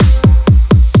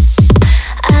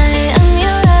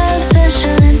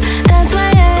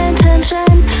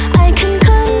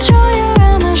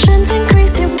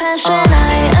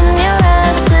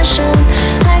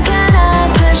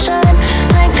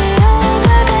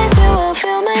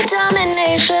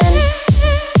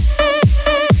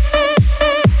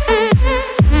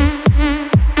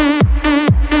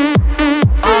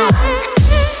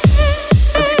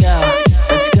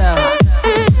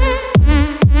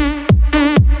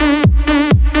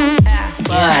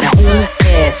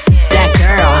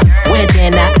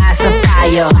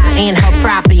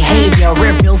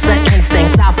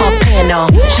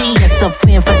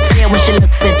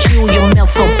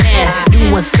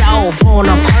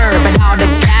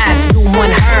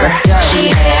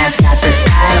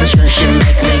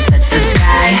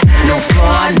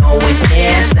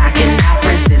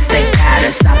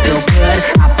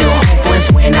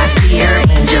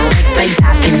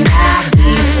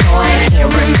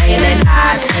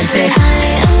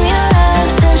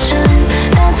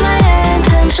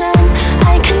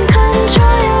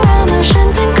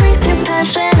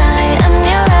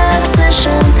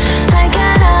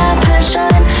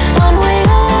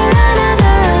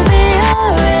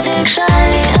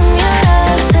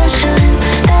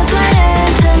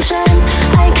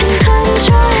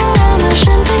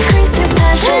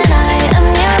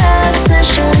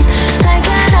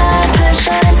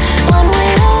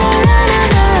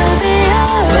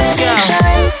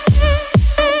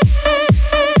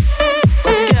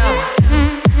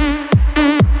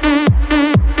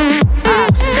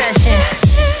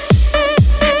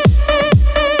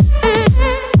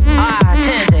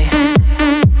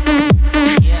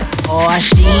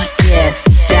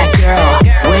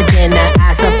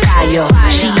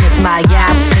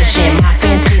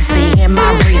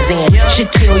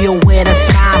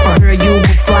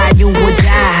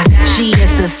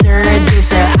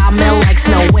seducer, I melt like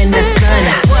snow in the sun.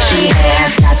 She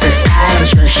has got the style, I'm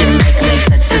sure she make me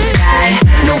touch the sky.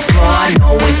 No flaw, no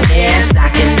weakness, I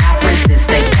cannot resist.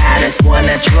 They goddess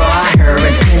wanna draw her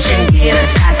attention, get a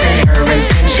tots in her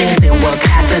intentions. It will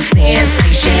cause a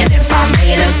sensation if I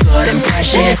made a good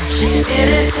impression. It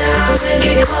is time to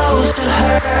get close to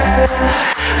her,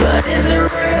 but is it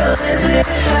real, is it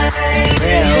fake?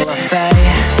 Real or fake?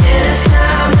 It is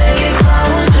time to get